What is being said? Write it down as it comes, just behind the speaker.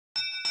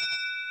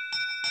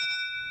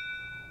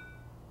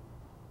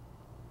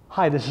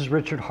Hi, this is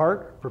Richard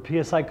Hart for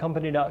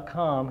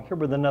PSICompany.com, here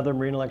with another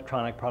marine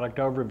electronic product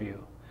overview.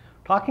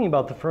 Talking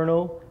about the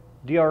Furuno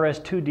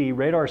DRS2D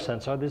radar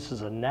sensor. This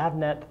is a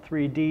Navnet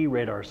 3D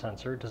radar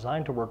sensor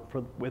designed to work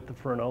with the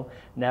Furuno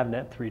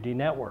Navnet 3D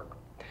network.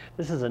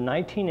 This is a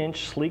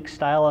 19-inch sleek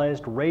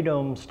stylized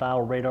Radome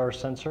style radar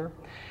sensor.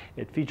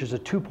 It features a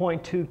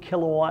 2.2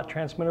 kilowatt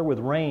transmitter with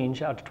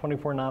range out to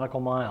 24 nautical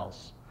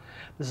miles.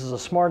 This is a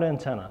smart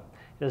antenna.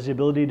 It has the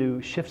ability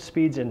to shift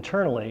speeds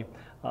internally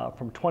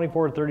from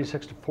 24 to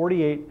 36 to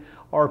 48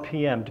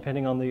 RPM,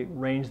 depending on the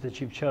range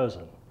that you've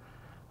chosen.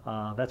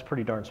 That's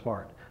pretty darn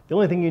smart. The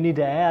only thing you need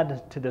to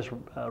add to this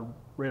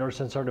radar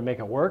sensor to make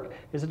it work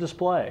is a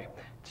display.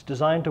 It's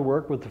designed to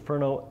work with the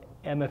Furuno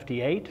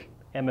MFD8,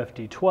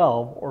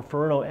 MFD12, or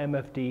Furuno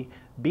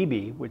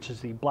MFD-BB, which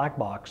is the black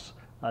box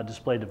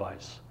display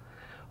device.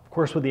 Of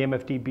course, with the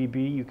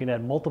MFD-BB, you can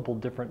add multiple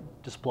different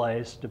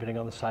displays depending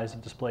on the size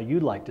of display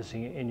you'd like to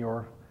see in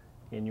your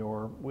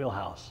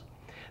wheelhouse.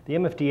 The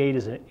MFD8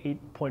 is an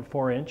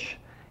 8.4 inch,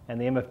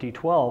 and the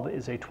MFD12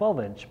 is a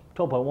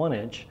 12.1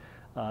 inch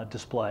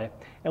display,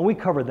 and we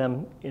cover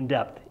them in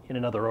depth in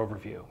another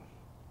overview.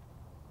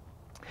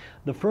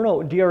 The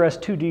Furuno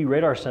DRS2D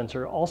radar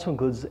sensor also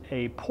includes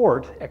a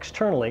port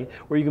externally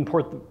where you can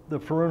port the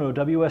Furuno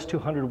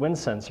WS200 wind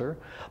sensor,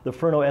 the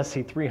Furuno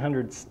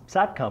SC300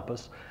 sat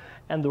compass,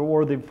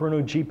 or the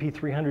Furuno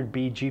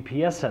GP300B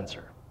GPS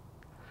sensor.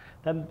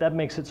 That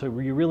makes it so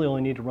you really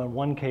only need to run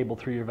one cable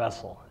through your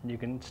vessel, and you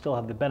can still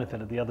have the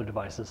benefit of the other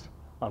devices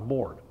on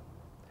board.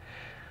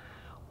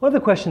 One of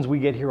the questions we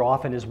get here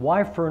often is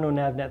why Furuno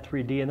Navnet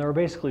 3D, and there are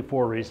basically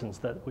four reasons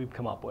that we've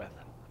come up with.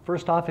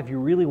 First off, if you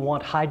really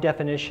want high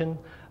definition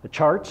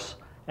charts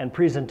and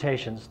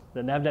presentations,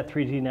 the Navnet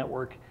 3D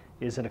network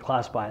is in a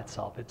class by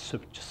itself. It's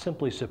just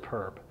simply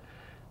superb.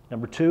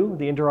 Number two,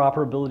 the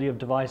interoperability of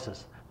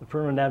devices. The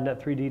Furuno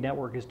Navnet 3D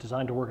network is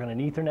designed to work on an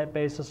Ethernet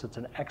basis. It's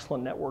an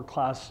excellent network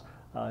class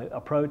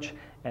approach,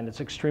 and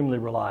it's extremely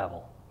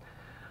reliable.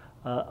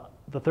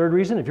 The third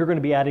reason, if you're going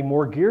to be adding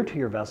more gear to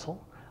your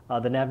vessel,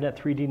 the Navnet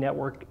 3D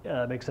network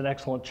makes an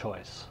excellent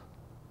choice.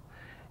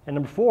 And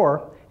number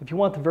four, if you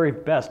want the very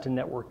best in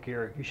network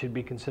gear, you should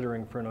be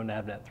considering Furuno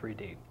Navnet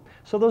 3D.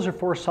 So those are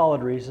four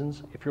solid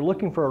reasons. If you're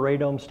looking for a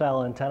Radome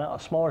style antenna, a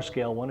smaller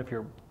scale one, if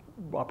you're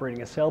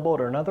operating a sailboat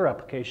or another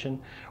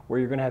application where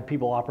you're going to have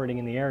people operating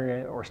in the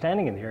area or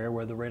standing in the area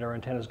where the radar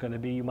antenna is going to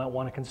be, you might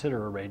want to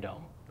consider a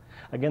Radome.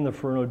 Again, the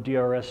Furuno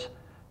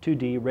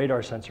DRS2D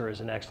radar sensor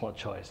is an excellent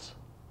choice.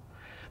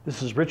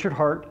 This is Richard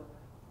Hart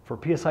for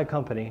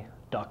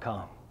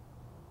PSICompany.com.